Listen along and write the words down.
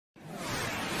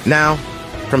Now,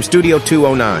 from Studio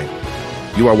 209,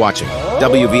 you are watching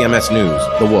WVMS News,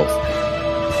 The Wolf.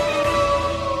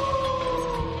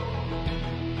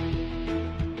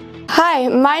 Hi,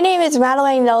 my name is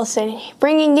Madeline Nelson,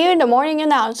 bringing you the morning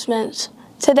announcements.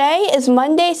 Today is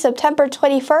Monday, September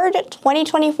 23rd,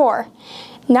 2024.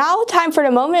 Now, time for the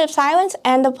moment of silence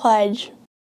and the pledge.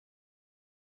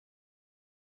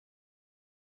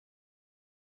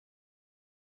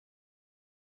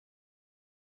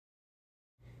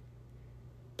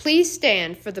 Please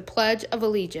stand for the Pledge of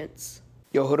Allegiance.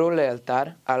 Yo juro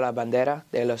lealtad a la bandera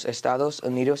de los Estados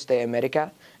Unidos de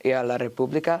América y a la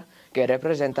república que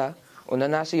representa una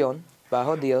nación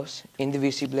bajo Dios,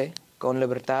 indivisible, con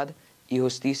libertad y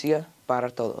justicia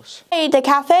para todos. Hey, the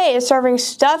cafe is serving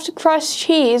stuffed crust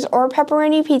cheese or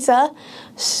pepperoni pizza,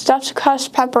 stuffed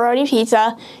crust pepperoni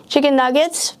pizza, chicken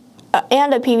nuggets,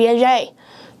 and a PB&J.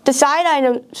 The side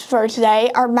items for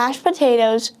today are mashed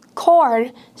potatoes,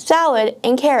 corn, salad,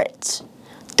 and carrots.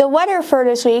 The weather for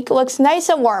this week looks nice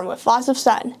and warm with lots of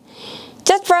sun.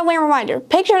 Just a friendly reminder,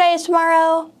 picture day is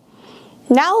tomorrow.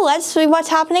 Now let's see what's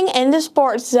happening in the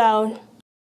sports zone.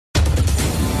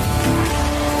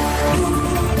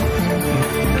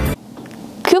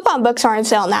 Coupon books are on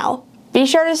sale now. Be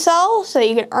sure to sell so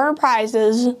you can earn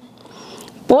prizes.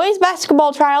 Boys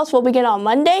basketball trials will begin on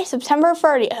Monday, September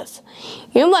 30th.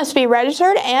 You must be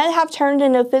registered and have turned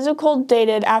in a physical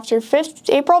dated after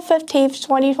April 15th,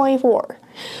 2024.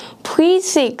 Please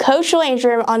see Coach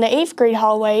Landrum on the 8th grade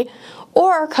hallway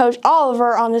or Coach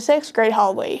Oliver on the 6th grade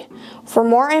hallway for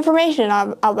more information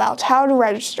about how to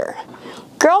register.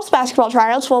 Girls basketball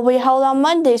trials will be held on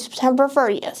Monday, September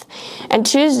 30th and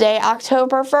Tuesday,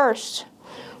 October 1st.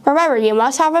 Remember, you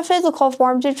must have a physical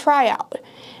form to try out.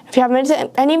 If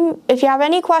you have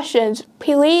any questions,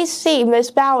 please see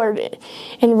Miss Ballard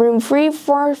in room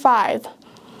 345.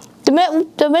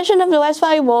 The mission of the West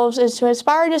Valley Wolves is to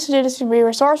inspire the students to be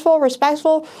resourceful,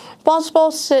 respectful,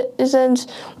 responsible citizens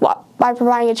by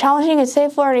providing a challenging and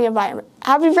safe learning environment.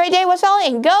 Have a great day, West Valley,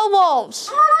 and go Wolves!